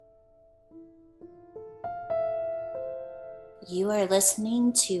You are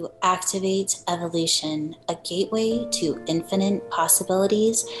listening to Activate Evolution, a gateway to infinite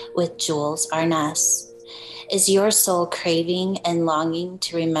possibilities with Jules Arness. Is your soul craving and longing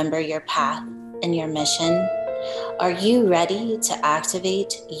to remember your path and your mission? Are you ready to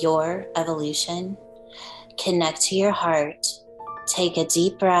activate your evolution? Connect to your heart, take a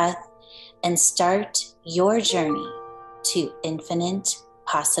deep breath, and start your journey to infinite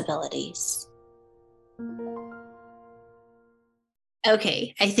possibilities.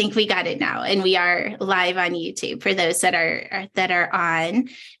 Okay, I think we got it now, and we are live on YouTube for those that are on.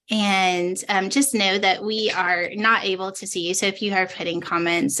 And just know that we are not able to see you. So if you are putting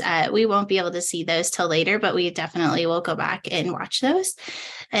comments, we won't be able to see those till later, but we definitely will go back and watch those.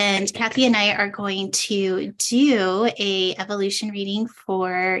 And Kathy and I are going to do a evolution reading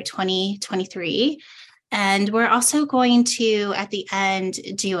for 2023. And we're also going to, at the end,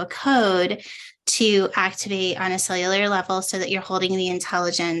 do a code to activate on a cellular level so that you're holding the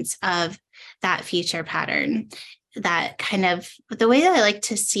intelligence of that future pattern. That kind of the way that I like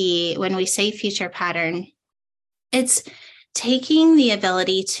to see when we say future pattern, it's taking the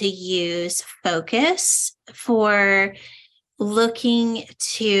ability to use focus for looking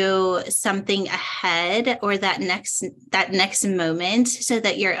to something ahead or that next moment so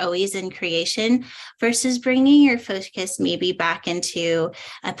that you're always in creation versus bringing your focus maybe back into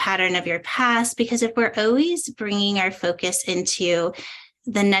a pattern of your past. Because if we're always bringing our focus into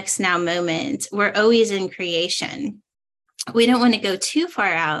the next now moment, we're always in creation. We don't want to go too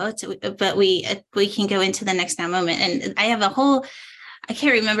far out, but we can go into the next now moment. And I have a whole, I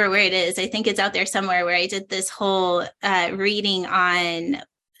can't remember where it is. I think it's out there somewhere where I did this whole reading on,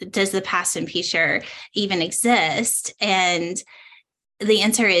 does the past and future even exist? And the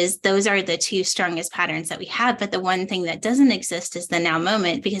answer is those are the two strongest patterns that we have. But the one thing that doesn't exist is the now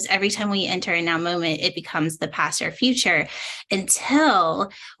moment, because every time we enter a now moment, it becomes the past or future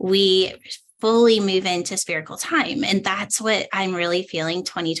until we fully move into spherical time. And that's what I'm really feeling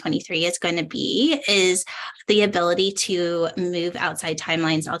 2023 is going to be, is the ability to move outside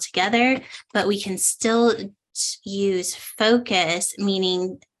timelines altogether, but we can still use focus,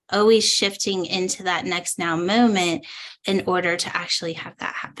 meaning always shifting into that next now moment in order to actually have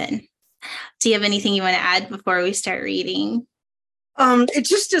that happen. Do you have anything you want to add before we start reading? It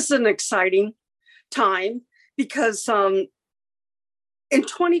just is an exciting time because in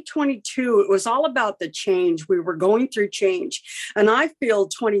 2022, it was all about the change. We were going through change. And I feel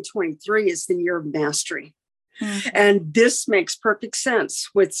 2023 is the year of mastery. Mm-hmm. And this makes perfect sense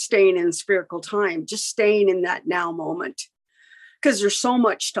with staying in spherical time, just staying in that now moment, because there's so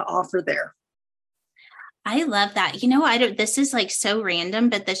much to offer there. I love that. This is like so random,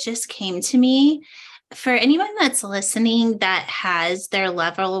 but this just came to me. For anyone that's listening that has their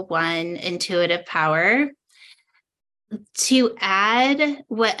level 1 intuitive power, to add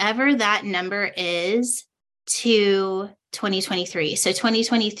whatever that number is to 2023. So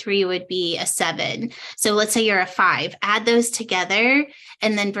 2023 would be a 7. So let's say you're a 5. Add those together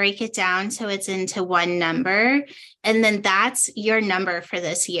and then break it down so it's into one number. And then that's your number for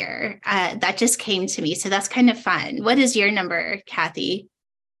this year. That just came to me. So that's kind of fun. What is your number, Kathy?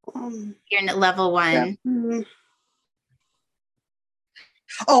 You're in level 1. Yeah.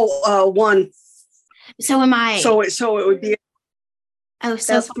 1. So am I. So it would be. Oh,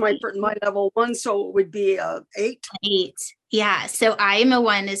 so that's my level 1. So it would be 8. 8. Yeah. So I'm a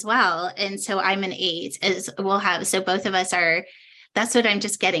 1 as well. And so I'm an 8 as we'll have. So both of us are, that's what I'm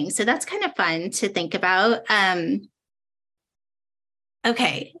just getting. So that's kind of fun to think about.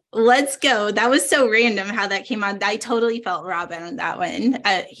 Okay, let's go. That was so random how that came on. I totally felt Rob on that one.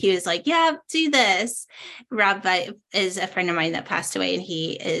 He was like, yeah, do this. Rob is a friend of mine that passed away, and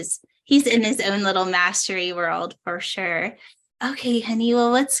he's in his own little mastery world for sure. Okay, honey, well,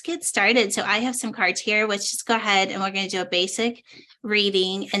 let's get started. So I have some cards here. Let's just go ahead and we're going to do a basic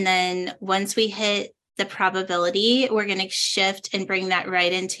reading. And then once we hit the probability, we're going to shift and bring that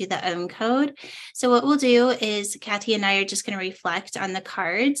right into the own code. So what we'll do is Kathy and I are just going to reflect on the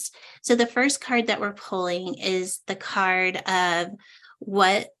cards. So the first card that we're pulling is the card of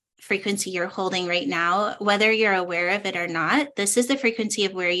what frequency you're holding right now, whether you're aware of it or not. This is the frequency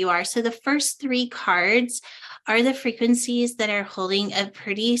of where you are. So the first 3 cards are the frequencies that are holding a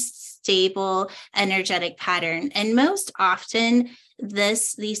pretty stable energetic pattern. And most often,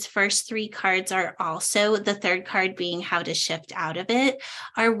 these first 3 cards are also, the third card being how to shift out of it,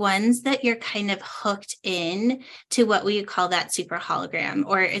 are ones that you're kind of hooked in to what we call that super hologram,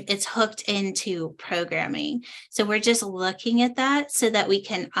 or it's hooked into programming. So we're just looking at that so that we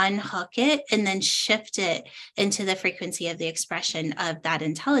can unhook it and then shift it into the frequency of the expression of that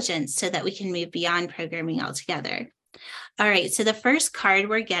intelligence so that we can move beyond programming altogether. All right. So the first card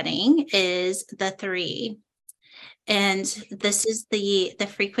we're getting is the 3. And this is the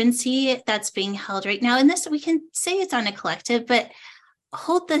frequency that's being held right now. And this, we can say it's on a collective, but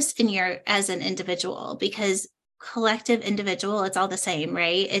hold this in your as an individual, because collective, individual, it's all the same,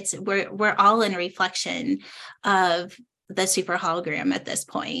 right? It's we're all in reflection of the super hologram at this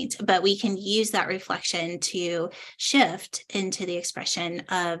point, but we can use that reflection to shift into the expression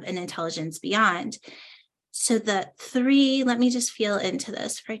of an intelligence beyond. So the 3, let me just feel into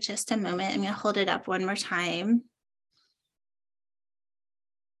this for just a moment. I'm going to hold it up one more time.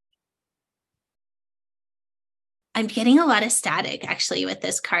 I'm getting a lot of static actually with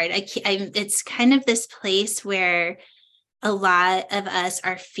this card. It's kind of this place where a lot of us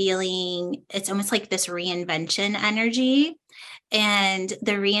are feeling, it's almost like this reinvention energy. And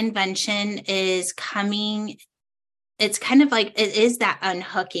the reinvention is coming. It's kind of like, it is that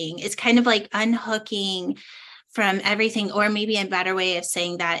unhooking. It's kind of like unhooking from everything, or maybe a better way of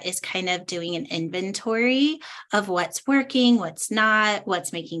saying that is kind of doing an inventory of what's working, what's not,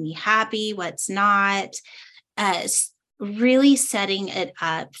 what's making me happy, what's not. Really setting it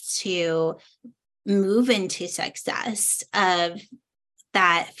up to move into success of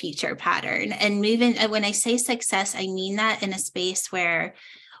that future pattern and move in. When I say success, I mean that in a space where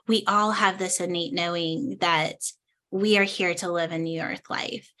we all have this innate knowing that we are here to live a new earth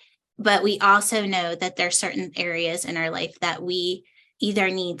life. But we also know that there are certain areas in our life that we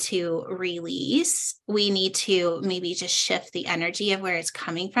either need to release, we need to maybe just shift the energy of where it's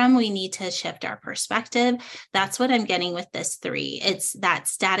coming from. We need to shift our perspective. That's what I'm getting with this 3. It's that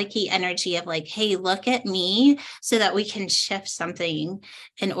staticky energy of like, hey, look at me, so that we can shift something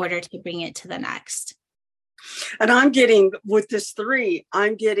in order to bring it to the next. And I'm getting with this 3,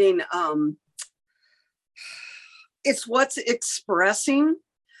 I'm getting, it's what's expressing.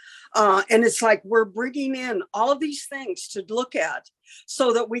 And it's like we're bringing in all of these things to look at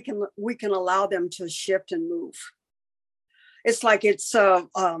so that we can allow them to shift and move. It's like it's the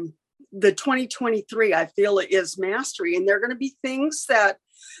 2023, I feel, is mastery, and there are going to be things that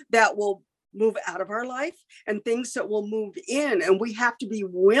will move out of our life and things that will move in, and we have to be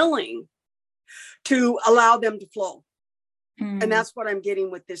willing to allow them to flow. And that's what I'm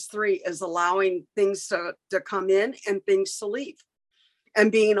getting with this 3, is allowing things to come in and things to leave,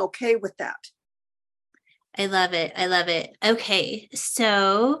 and being okay with that. I love it. I love it. Okay.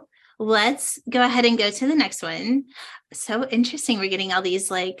 So let's go ahead and go to the next one. So interesting. We're getting all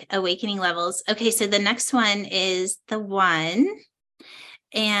these like awakening levels. Okay. So the next one is the 1.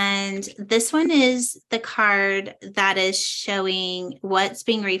 And this one is the card that is showing what's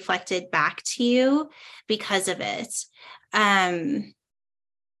being reflected back to you because of it. Let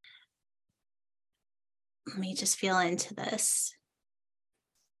me just feel into this.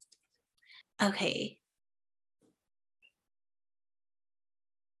 Okay.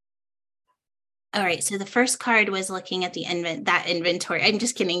 All right. So the first card was looking at the inventory. I'm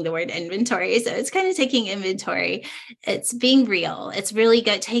just kidding the word inventory. So it's kind of taking inventory. It's being real. It's really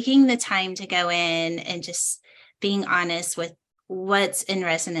good. Taking the time to go in and just being honest with what's in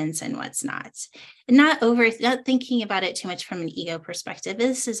resonance and what's not. And not thinking about it too much from an ego perspective.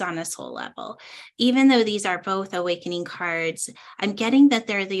 This is on a soul level. Even though these are both awakening cards, I'm getting that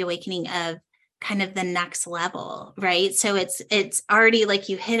they're the awakening of kind of the next level, right? So it's already like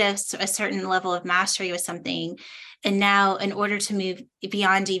you hit a certain level of mastery with something. And now in order to move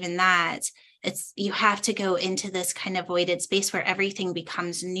beyond even that, you have to go into this kind of voided space where everything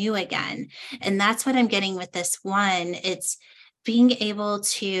becomes new again. And that's what I'm getting with this 1. It's being able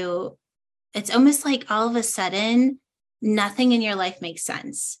to, it's almost like all of a sudden, nothing in your life makes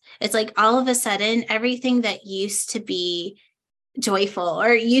sense. It's like all of a sudden, everything that used to be joyful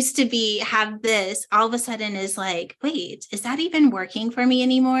or used to have this, all of a sudden is like, wait, is that even working for me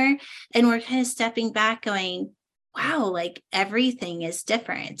anymore? And we're kind of stepping back going, wow, like everything is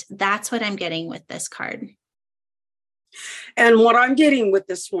different. That's what I'm getting with this card. And what I'm getting with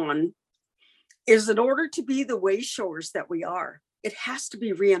this one is, in order to be the way showers that we are, it has to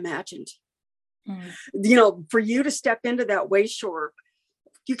be reimagined. You know, for you to step into that way shore,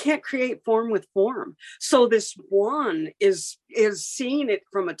 you can't create form with form. So this 1 is seeing it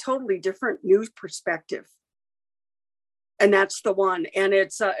from a totally different new perspective. And that's the 1. And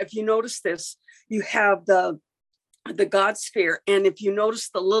it's if you notice this, you have the God sphere, and if you notice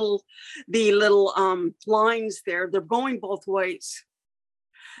the little lines there, they're going both ways.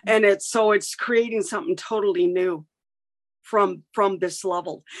 And it's creating something totally new from this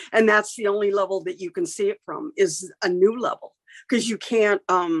level. And that's the only level that you can see it from, is a new level. Because you can't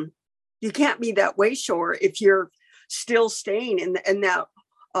be that way shore if you're still staying in that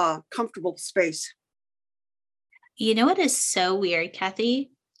comfortable space. You know what is so weird,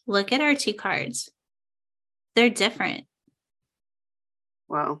 Kathy? Look at our two cards. They're different.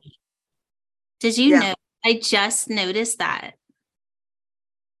 Wow. Did you know? I just noticed that.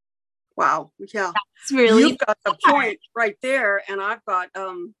 Wow. Yeah. It's really You've got the point right there. And I've got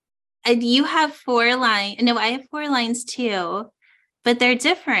and you have 4 lines. No, I have 4 lines too, but they're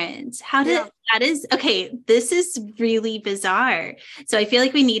different. How did that is okay. This is really bizarre. So I feel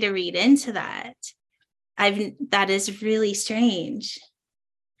like we need to read into that. That is really strange.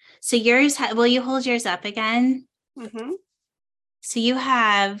 So yours, will you hold yours up again? Mm-hmm. So you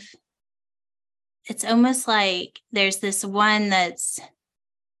have, it's almost like there's this one that's.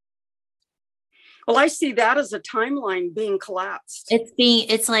 Well, I see that as a timeline being collapsed.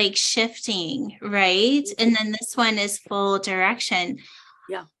 It's like shifting, right? And then this one is full direction.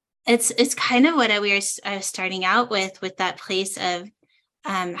 Yeah. It's kind of what I was starting out with that place of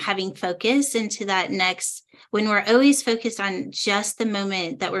having focus into that next, when we're always focused on just the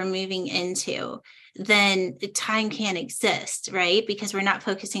moment that we're moving into, then time can't exist, right? Because we're not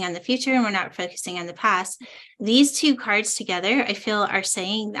focusing on the future and we're not focusing on the past. These two cards together, I feel, are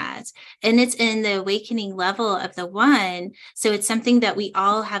saying that. And it's in the awakening level of the one. So it's something that we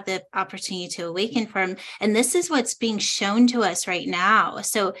all have the opportunity to awaken from. And this is what's being shown to us right now.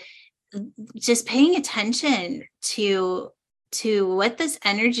 So just paying attention to what this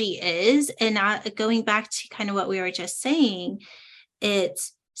energy is, and not going back to kind of what we were just saying,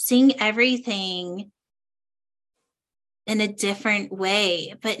 it's seeing everything in a different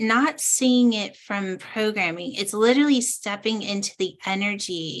way, but not seeing it from programming. It's literally stepping into the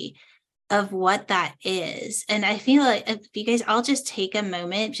energy of what that is. And I feel like if you guys all just take a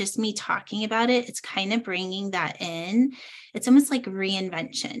moment, just me talking about it, it's kind of bringing that in. It's almost like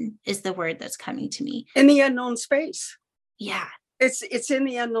reinvention is the word that's coming to me. In the unknown space. Yeah. It's in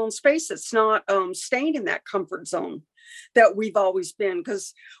the unknown space. It's not staying in that comfort zone that we've always been,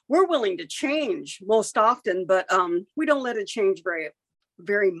 because we're willing to change most often, but we don't let it change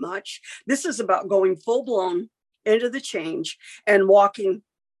very much. This is about going full blown into the change and walking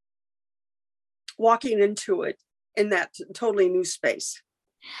into it in that totally new space.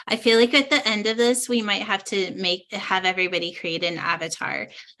 I feel like at the end of this, we might have to have everybody create an avatar,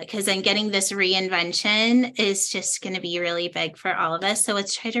 because then getting this reinvention is just going to be really big for all of us. So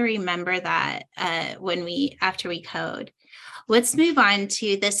let's try to remember that after we code. Let's move on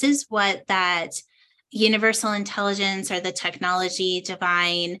to, this is what that universal intelligence or the technology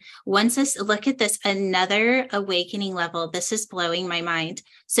divine wants us to look at. This another awakening level. This is blowing my mind.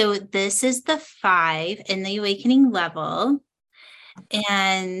 So this is the 5 in the awakening level.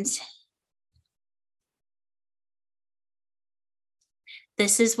 And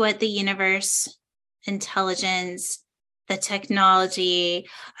this is what the universe, intelligence, the technology,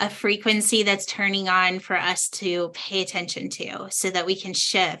 a frequency that's turning on for us to pay attention to, so that we can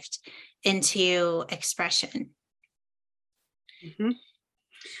shift into expression. Mm-hmm.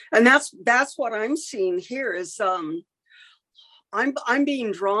 And that's what I'm seeing here is I'm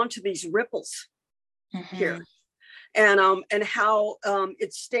being drawn to these ripples here. And how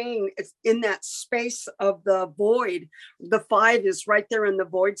it's in that space of the void. The 5 is right there in the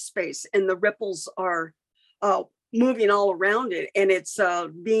void space, and the ripples are moving all around it. And it's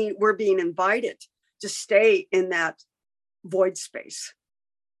we're being invited to stay in that void space.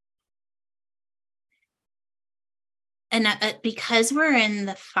 And because we're in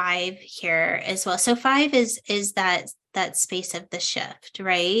the 5 here as well. So 5 is that space of the shift,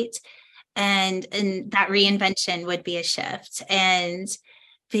 right? And that reinvention would be a shift. And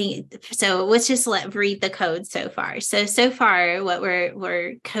so let's just read the code so far. So far what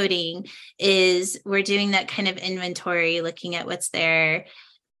we're coding is we're doing that kind of inventory, looking at what's there.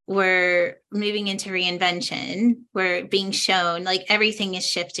 We're moving into reinvention. We're being shown like everything is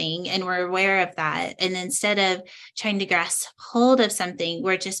shifting, and we're aware of that. And instead of trying to grasp hold of something,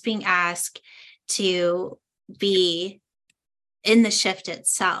 we're just being asked to be in the shift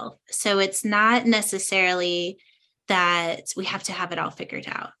itself. So it's not necessarily that we have to have it all figured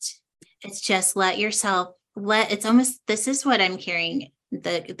out. It's just it's almost, this is what I'm hearing,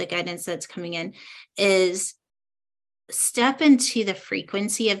 the guidance that's coming in is step into the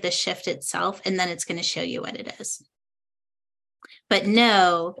frequency of the shift itself, and then it's going to show you what it is. But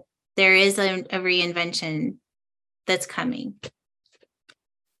no, there is a reinvention that's coming.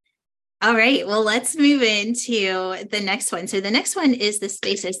 All right, well, let's move into the next one. So the next one is the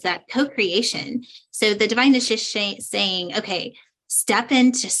spaces that co-creation. So the divine is just saying, okay, step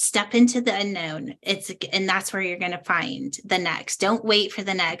into the unknown. And that's where you're going to find the next. Don't wait for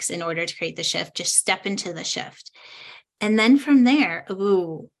the next in order to create the shift. Just step into the shift. And then from there,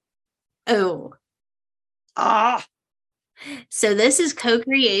 Ah, So this is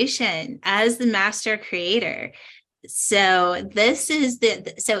co-creation as the master creator. So this is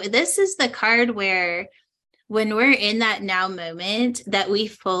the card where when we're in that now moment that we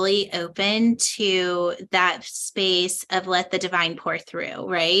fully open to that space of let the divine pour through,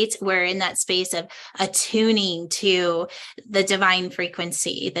 right? We're in that space of attuning to the divine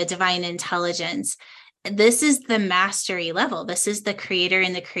frequency, the divine intelligence. This is the mastery level. This is the creator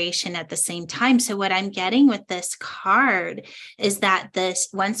and the creation at the same time. So what I'm getting with this card is that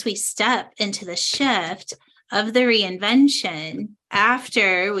once we step into the shift of the reinvention,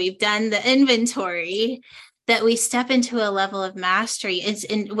 after we've done the inventory, that we step into a level of mastery.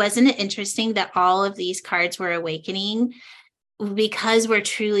 Wasn't it interesting that all of these cards were awakening because we're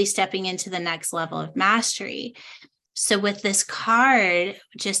truly stepping into the next level of mastery? So with this card,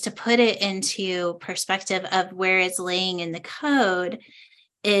 just to put it into perspective of where it's laying in the code,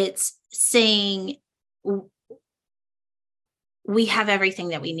 it's saying we have everything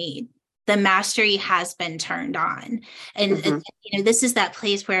that we need. The mastery has been turned on. And this is that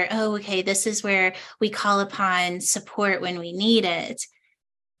place where, this is where we call upon support when we need it.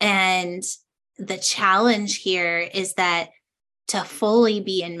 And the challenge here is that to fully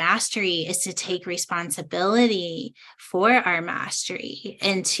be in mastery is to take responsibility for our mastery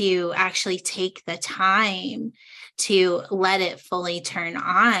and to actually take the time to let it fully turn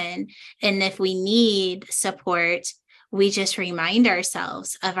on. And if we need support, we just remind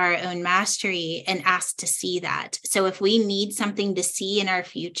ourselves of our own mastery and ask to see that. So if we need something to see in our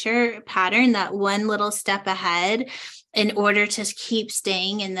future pattern, that one little step ahead, in order to keep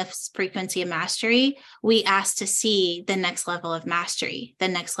staying in the frequency of mastery, we ask to see the next level of mastery, the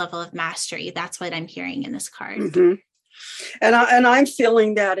next level of mastery. That's what I'm hearing in this card. Mm-hmm. And I'm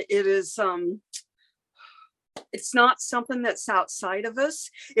feeling that it is, it's not something that's outside of us.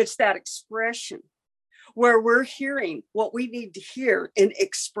 It's that expression where we're hearing what we need to hear in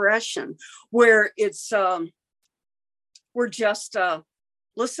expression, where it's, we're just,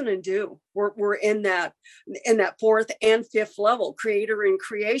 listen and do. We're in that fourth and fifth level, creator and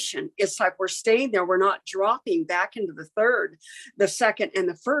creation. It's like we're staying there. We're not dropping back into the third, the second, and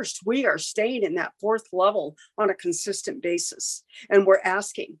the first. We are staying in that fourth level on a consistent basis. And we're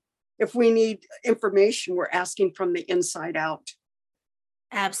asking. If we need information, we're asking from the inside out.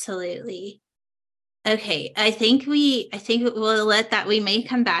 Absolutely. Okay, I think we'll let that, we may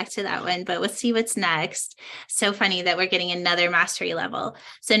come back to that one, but let's see what's next. So funny that we're getting another mastery level.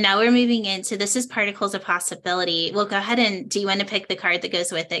 So now we're moving into, this is Particles of Possibility. We'll go ahead and, do you want to pick the card that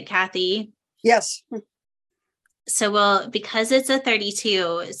goes with it, Kathy? Yes. So because it's a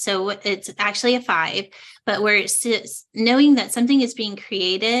 32, so it's actually a 5, but we're knowing that something is being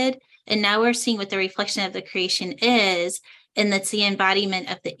created, and now we're seeing what the reflection of the creation is, and that's the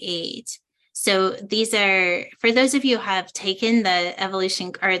embodiment of the 8. So these are, for those of you who have taken the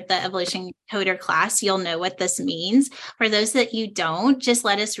evolution coder class, you'll know what this means. For those that you don't, just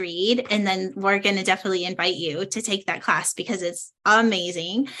let us read, and then we're going to definitely invite you to take that class because it's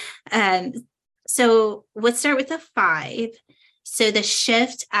amazing. So let's start with the 5. So the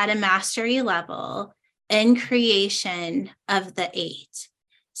shift at a mastery level in creation of the 8.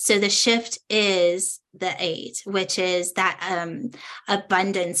 So the shift is the 8, which is that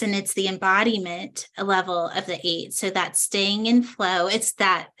abundance, and it's the embodiment level of the 8. So that's staying in flow. It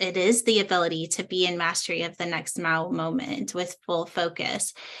is the ability to be in mastery of the next moment with full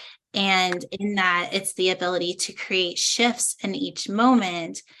focus. And in that, it's the ability to create shifts in each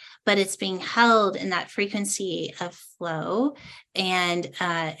moment, but it's being held in that frequency of flow, and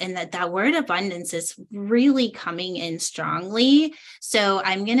that word abundance is really coming in strongly. So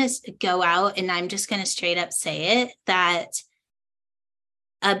I'm going to go out and I'm just going to straight up say it, that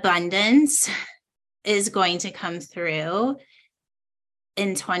abundance is going to come through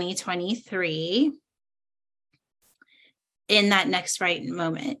in 2023 in that next right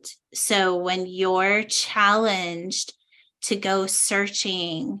moment. So when you're challenged to go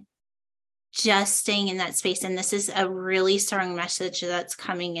searching, just staying in that space, and this is a really strong message that's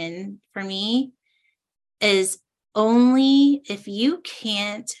coming in for me, is only if you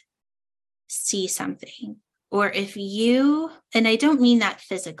can't see something, or if you, and I don't mean that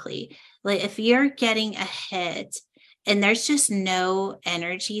physically, like if you're getting a hit and there's just no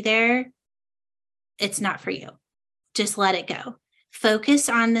energy there, it's not for you. Just let it go. Focus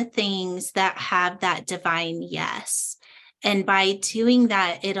on the things that have that divine yes. And by doing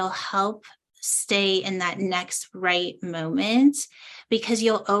that, it'll help stay in that next right moment, because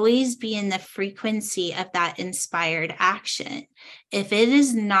you'll always be in the frequency of that inspired action. If it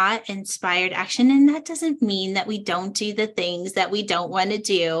is not inspired action, and that doesn't mean that we don't do the things that we don't want to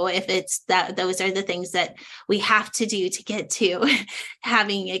do, if it's that those are the things that we have to do to get to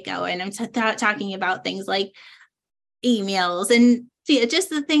having it go. And I'm talking about things like emails and just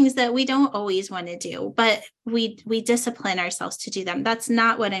the things that we don't always want to do, but we discipline ourselves to do them. That's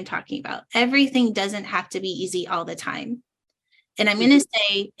not what I'm talking about. Everything doesn't have to be easy all the time. And I'm going to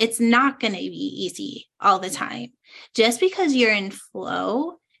say it's not going to be easy all the time. Just because you're in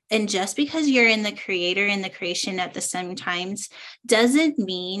flow and just because you're in the creator and the creation at the same times doesn't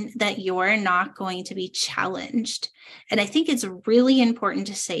mean that you're not going to be challenged. And I think it's really important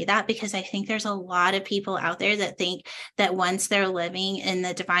to say that, because I think there's a lot of people out there that think that once they're living in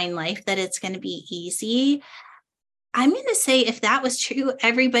the divine life, that it's going to be easy. I'm going to say if that was true,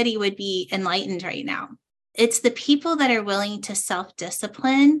 everybody would be enlightened right now. It's the people that are willing to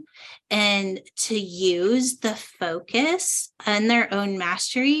self-discipline and to use the focus and their own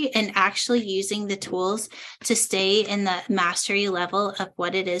mastery and actually using the tools to stay in the mastery level of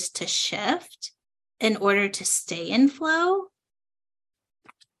what it is to shift in order to stay in flow.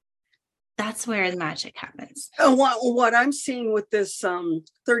 That's where the magic happens. What I'm seeing with this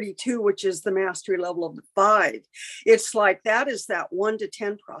 32, which is the mastery level of the 5, it's like that is that 1 to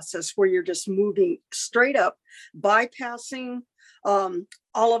 10 process where you're just moving straight up, bypassing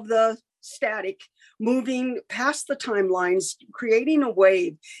all of the static, moving past the timelines, creating a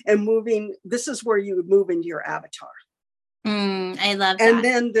wave and moving. This is where you would move into your avatar. I love that. And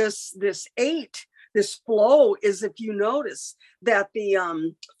then this 8, this flow is, if you notice that the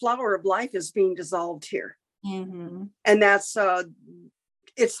flower of life is being dissolved here. Mm-hmm. And that's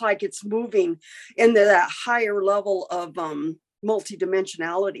it's like it's moving into that higher level of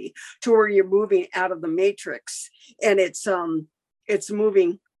multidimensionality to where you're moving out of the matrix, and it's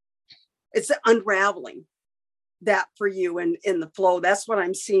moving, it's unraveling that for you in the flow. That's what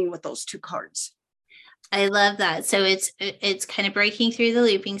I'm seeing with those 2 cards. I love that. So it's kind of breaking through the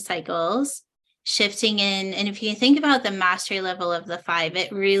looping cycles, shifting in. And if you think about the mastery level of the 5,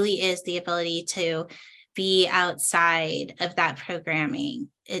 it really is the ability to be outside of that programming.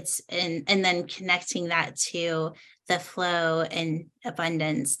 It's and then connecting that to the flow and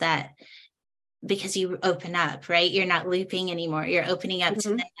abundance, that because you open up, right? You're not looping anymore. You're opening up to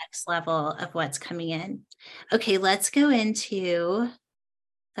the next level of what's coming in. Okay, let's go into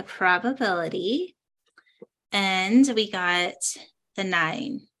the probability. And we got the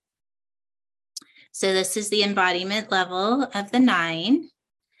 9. So this is the embodiment level of the 9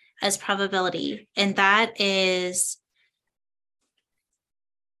 as probability. And that is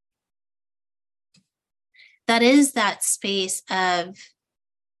that space of,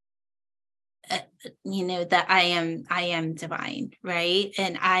 that I am divine, right?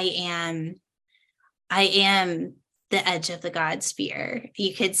 And I am the edge of the God sphere.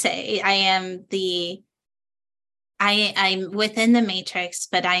 You could say I'm within the matrix,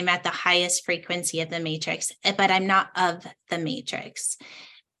 but I'm at the highest frequency of the matrix, but I'm not of the matrix.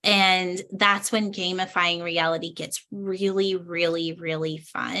 And that's when gamifying reality gets really, really, really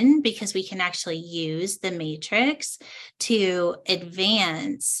fun, because we can actually use the matrix to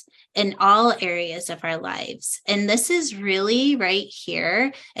advance in all areas of our lives. And this is really right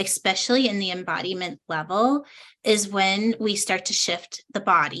here, especially in the embodiment level, is when we start to shift the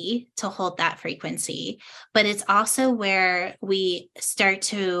body to hold that frequency. But it's also where we start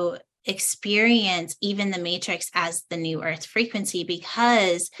to experience even the matrix as the new earth frequency,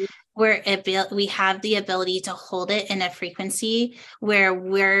 because we have the ability to hold it in a frequency where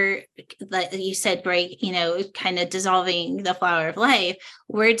we're, like you said, kind of dissolving the flower of life.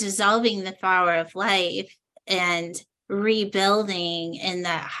 We're dissolving the flower of life and rebuilding in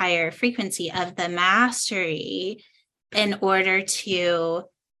that higher frequency of the mastery in order to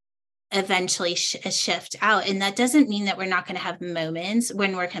eventually shift out. And that doesn't mean that we're not going to have moments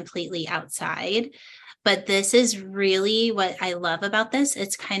when we're completely outside, but this is really what I love about this.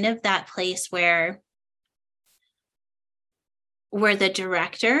 It's kind of that place where we're the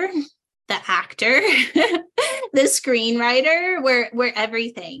director, the actor, the screenwriter, we're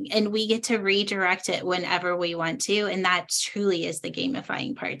everything, and we get to redirect it whenever we want to. And that truly is the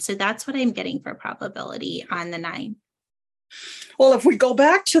gamifying part. So that's what I'm getting for probability on the 9. Well, if we go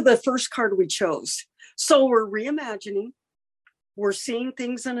back to the first card we chose, so we're reimagining, we're seeing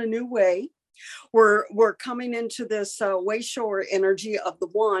things in a new way, we're coming into this Wayshower energy of the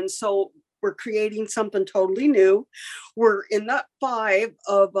 1, so we're creating something totally new. We're in that 5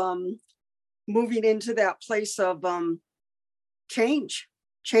 of moving into that place of change.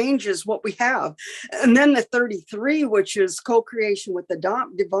 Change is what we have. And then the 33, which is co-creation with the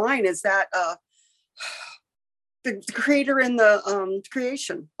divine, is that the creator and the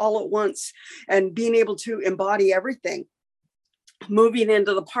creation all at once, and being able to embody everything, moving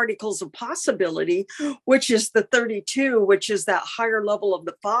into the particles of possibility, which is the 32, which is that higher level of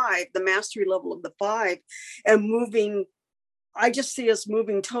the 5, the mastery level of the 5, and moving. I just see us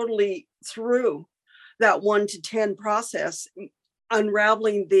moving totally through that 1 to 10 process,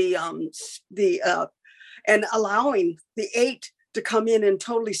 unraveling the and allowing the 8 to come in and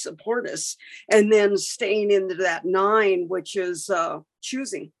totally support us, and then staying into that 9, which is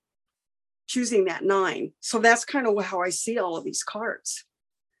choosing that 9. So that's kind of how I see all of these cards.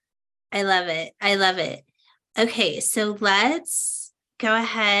 I love it. I love it. Okay, so let's go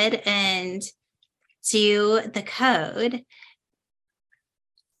ahead and do the code.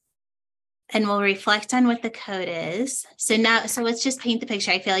 And we'll reflect on what the code is. So let's just paint the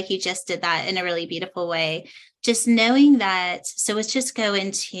picture. I feel like you just did that in a really beautiful way. Just knowing that, so let's just go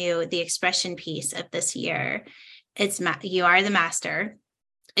into the expression piece of this year. You are the master,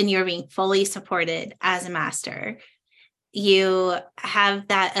 and you're being fully supported as a master. You have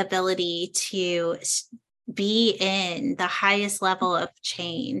that ability to be in the highest level of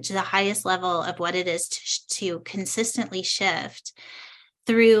change, the highest level of what it is to consistently shift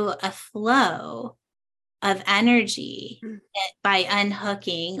through a flow of energy by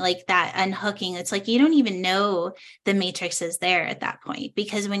unhooking, like that unhooking. It's like you don't even know the matrix is there at that point,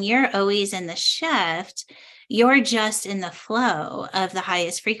 because when you're always in the shift, you're just in the flow of the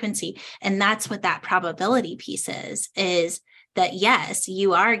highest frequency. And that's what that probability piece is that, yes,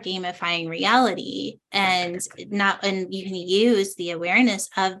 you are gamifying reality, and you can use the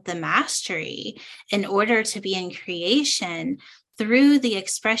awareness of the mastery in order to be in creation through the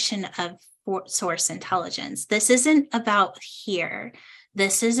expression of source intelligence. This isn't about here.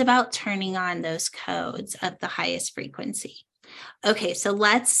 This is about turning on those codes of the highest frequency. Okay, so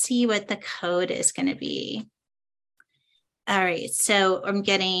let's see what the code is going to be. All right, so I'm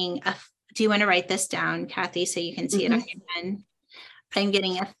getting do you want to write this down, Kathy, so you can see it on your pen? I'm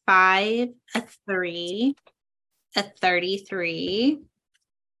getting a 5, a 3, a 33,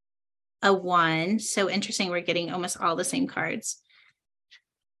 a 1. So interesting, we're getting almost all the same cards.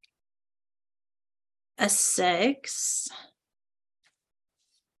 A 6,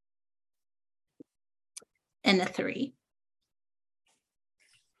 and a 3.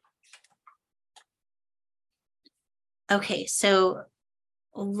 Okay, so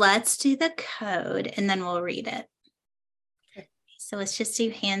let's do the code and then we'll read it. Okay. So let's just do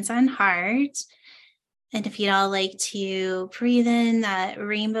hands on heart. And if you'd all like to breathe in that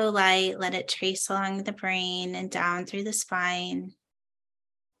rainbow light, let it trace along the brain and down through the spine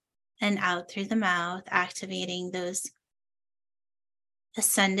and out through the mouth, activating those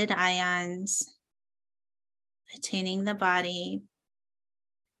ascended ions, attuning the body.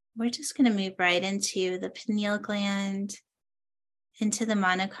 We're just going to move right into the pineal gland, into the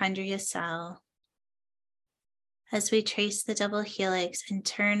mitochondria cell, as we trace the double helix and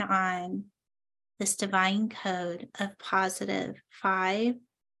turn on this divine code of positive 5,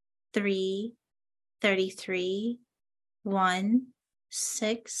 3, 33, 1,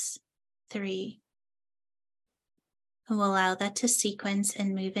 6, 3. And we'll allow that to sequence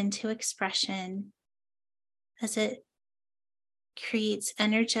and move into expression as it creates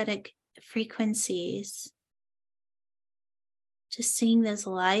energetic frequencies. Just seeing those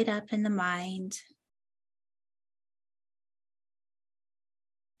light up in the mind.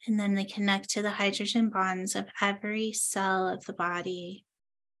 And then they connect to the hydrogen bonds of every cell of the body,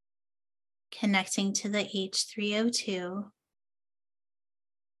 connecting to the H3O2.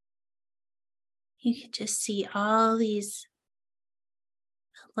 You can just see all these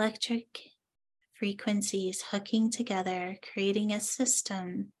electric frequencies hooking together, creating a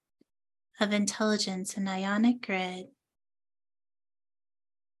system of intelligence and ionic grid.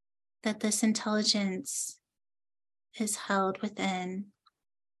 That this intelligence is held within,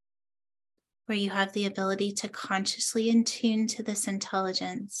 where you have the ability to consciously attune to this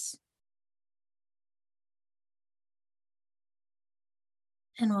intelligence.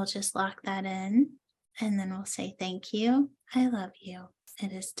 And we'll just lock that in, and then we'll say, thank you, I love you,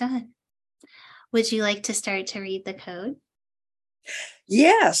 it is done. Would you like to start to read the code?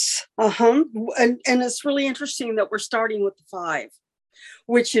 Yes. And it's really interesting that we're starting with the 5,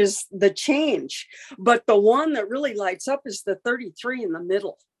 which is the change. But the one that really lights up is the 33 in the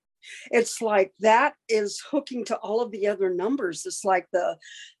middle. It's like that is hooking to all of the other numbers. It's like the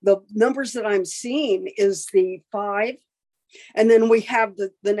numbers that I'm seeing is the 5. And then we have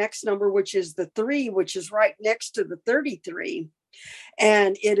the next number, which is the 3, which is right next to the 33.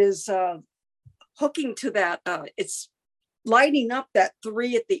 And it is hooking to that. It's lighting up that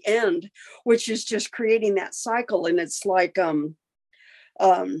 3 at the end, which is just creating that cycle. And it's like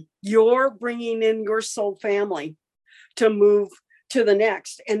you're bringing in your soul family to move to the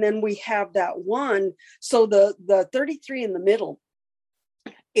next. And then we have that 1. So the 33 in the middle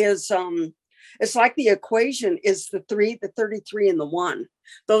is it's like the equation is the 3, the 33, and the 1.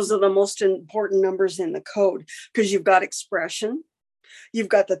 Those are the most important numbers in the code, because you've got expression, you've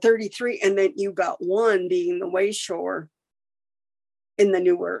got the 33, and then you've got 1 being the way shore in the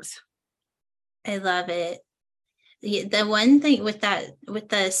new earth. I love it. The one thing with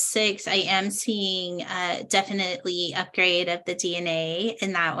the 6, I am seeing definitely upgrade of the DNA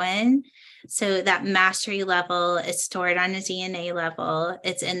in that one. So that mastery level is stored on a DNA level.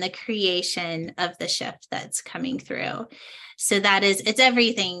 It's in the creation of the shift that's coming through. So it's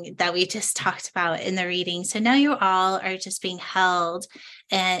everything that we just talked about in the reading. So now you all are just being held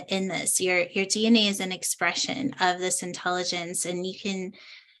in this. Your DNA is an expression of this intelligence, and you can.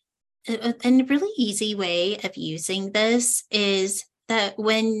 And a really easy way of using this is that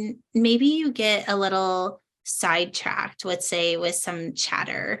when maybe you get a little sidetracked, let's say with some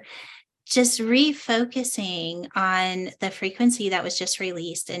chatter, just refocusing on the frequency that was just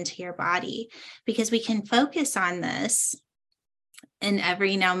released into your body, because we can focus on this in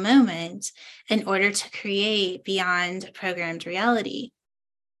every now moment in order to create beyond programmed reality.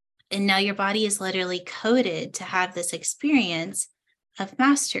 And now your body is literally coded to have this experience of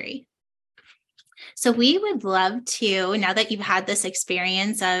mastery. So we would love to, now that you've had this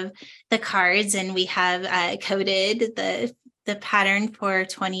experience of the cards and we have coded the pattern for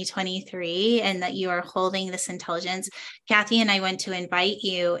 2023, and that you are holding this intelligence, Kathy and I want to invite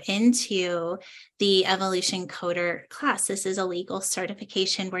you into the Evolution Coder class. This is a legal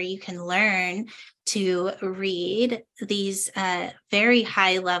certification where you can learn to read these very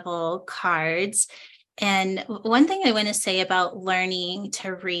high level cards. And one thing I want to say about learning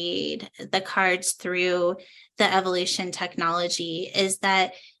to read the cards through the evolution technology is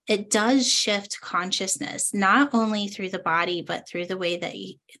that it does shift consciousness, not only through the body, but through the way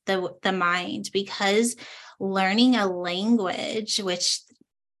that the mind, because learning a language, which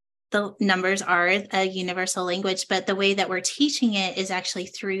the numbers are a universal language, but the way that we're teaching it is actually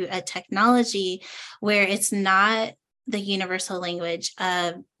through a technology where it's not the universal language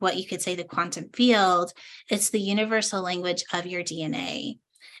of what you could say the quantum field. It's the universal language of your DNA.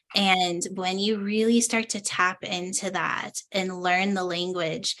 And when you really start to tap into that and learn the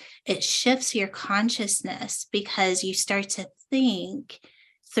language, it shifts your consciousness because you start to think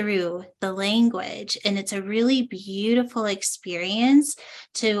through the language. And it's a really beautiful experience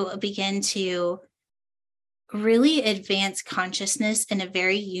to begin to really advance consciousness in a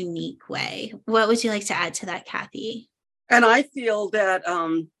very unique way. What would you like to add to that, Kathy? And I feel that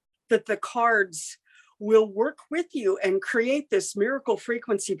that the cards will work with you and create this miracle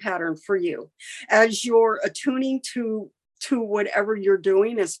frequency pattern for you as you're attuning to whatever you're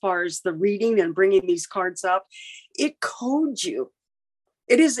doing as far as the reading and bringing these cards up. It codes you.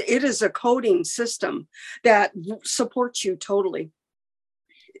 It is a coding system that supports you totally.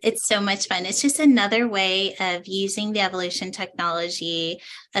 It's so much fun. It's just another way of using the evolution technology,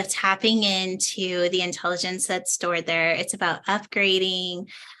 of tapping into the intelligence that's stored there. It's about upgrading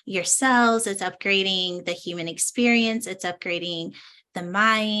your cells. It's upgrading the human experience. It's upgrading the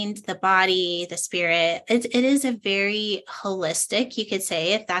mind, the body, the spirit. It is a very holistic, you could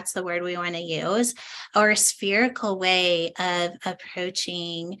say, if that's the word we want to use, or a spherical way of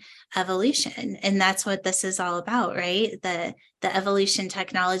approaching evolution. And that's what this is all about, right? The evolution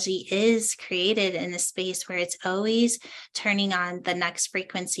technology is created in a space where it's always turning on the next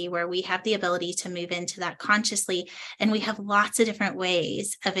frequency, where we have the ability to move into that consciously. And we have lots of different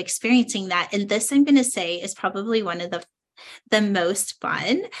ways of experiencing that. And this, I'm going to say, is probably one of the most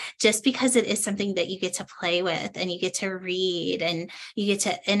fun, just because it is something that you get to play with and you get to read and you get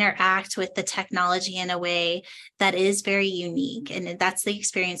to interact with the technology in a way that is very unique. And that's the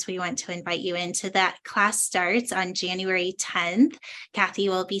experience we want to invite you into. That class starts on January 10th. Kathy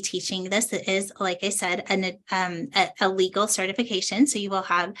will be teaching this. It is, like I said, a legal certification. So you will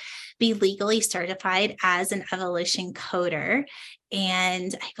be legally certified as an evolution coder.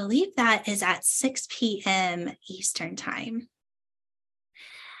 And I believe that is at 6 p.m. Eastern time.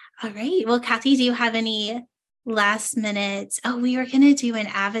 All right. Well, Kathy, do you have any last minute? Oh, we were going to do an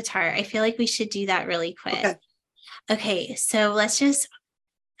avatar. I feel like we should do that really quick. Okay. So let's just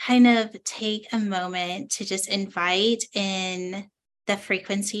kind of take a moment to just invite in the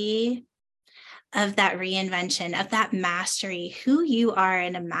frequency of that reinvention, of that mastery, who you are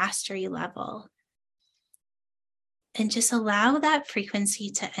in a mastery level. And just allow that frequency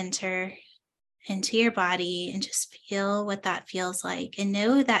to enter into your body and just feel what that feels like. And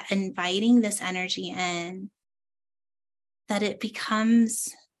know that inviting this energy in, that it becomes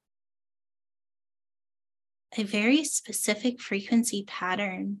a very specific frequency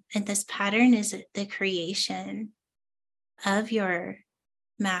pattern. And this pattern is the creation of your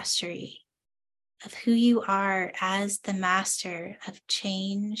mastery, of who you are as the master of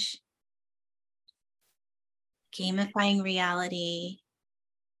change, gamifying reality,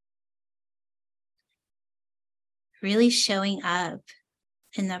 really showing up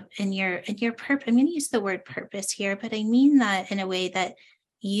in your purpose. I'm going to use the word purpose here, but I mean that in a way that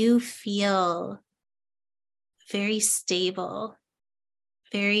you feel very stable,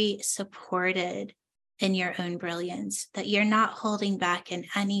 very supported in your own brilliance, that you're not holding back in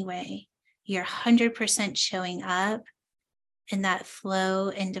any way. You're 100% showing up in that flow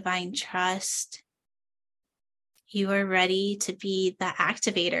and divine trust. You are ready to be the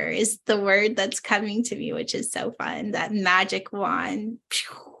activator, is the word that's coming to me, which is so fun, that magic wand.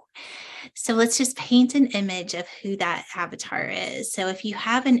 So let's just paint an image of who that avatar is. So if you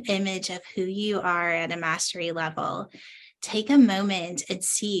have an image of who you are at a mastery level, take a moment and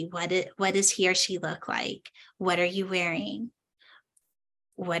see what does he or she look like? What are you wearing?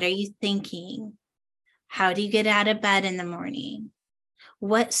 What are you thinking? How do you get out of bed in the morning?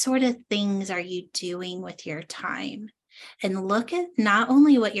 What sort of things are you doing with your time? And look at not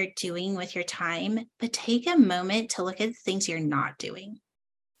only what you're doing with your time, but take a moment to look at the things you're not doing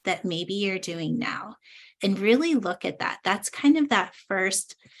that maybe you're doing now, and really look at that. That's kind of that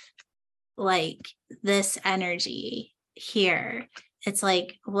first, like, this energy here. It's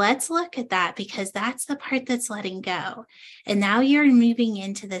like, let's look at that, because that's the part that's letting go. And now you're moving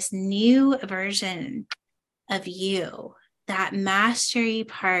into this new version of you, that mastery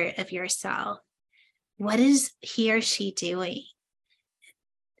part of yourself. What is he or she doing?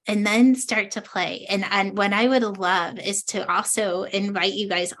 And then start to play. And what I would love is to also invite you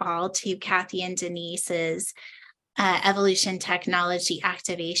guys all to Kathy and Denise's evolution technology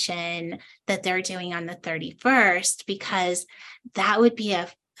activation that they're doing on the 31st, because that would be a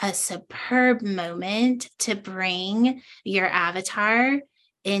superb moment to bring your avatar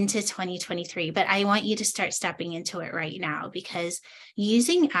into 2023. But I want you to start stepping into it right now, because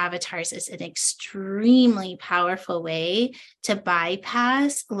using avatars is an extremely powerful way to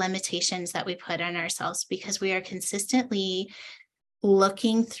bypass limitations that we put on ourselves, because we are consistently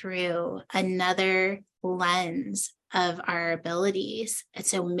looking through another lens of our abilities. And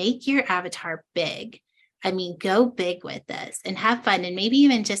so make your avatar big. I mean, go big with this and have fun, and maybe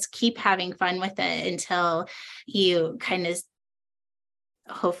even just keep having fun with it until you kind of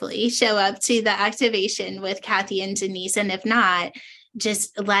hopefully show up to the activation with Kathy and Denise. And if not,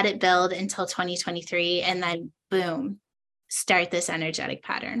 just let it build until 2023, and then boom, start this energetic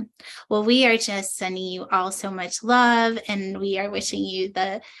pattern. Well, we are just sending you all so much love, and we are wishing you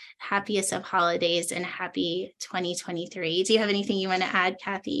the happiest of holidays and happy 2023. Do you have anything you want to add,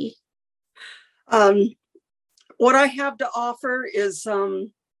 Kathy? What I have to offer is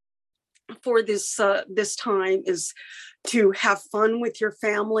for this time is to have fun with your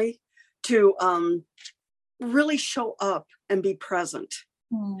family, to really show up and be present,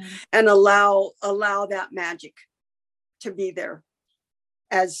 and allow that magic to be there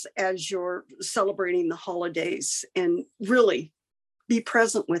as you're celebrating the holidays, and really be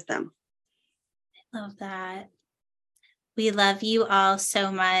present with them. I love that. We love you all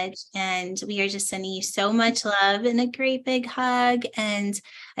so much, and we are just sending you so much love and a great big hug. And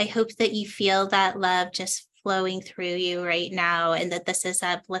I hope that you feel that love just flowing through you right now, and that this has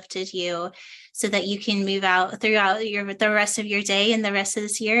uplifted you so that you can move out throughout the rest of your day and the rest of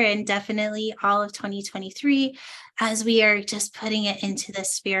this year, and definitely all of 2023, as we are just putting it into the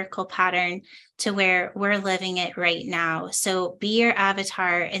spherical pattern to where we're living it right now. So be your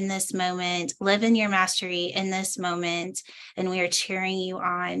avatar in this moment, live in your mastery in this moment, and we are cheering you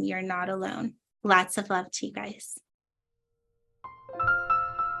on. You're not alone. Lots of love to you guys.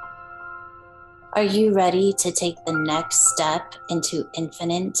 Are you ready to take the next step into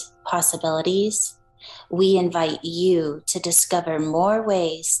infinite possibilities? We invite you to discover more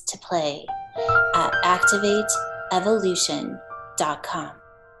ways to play at activateevolution.com.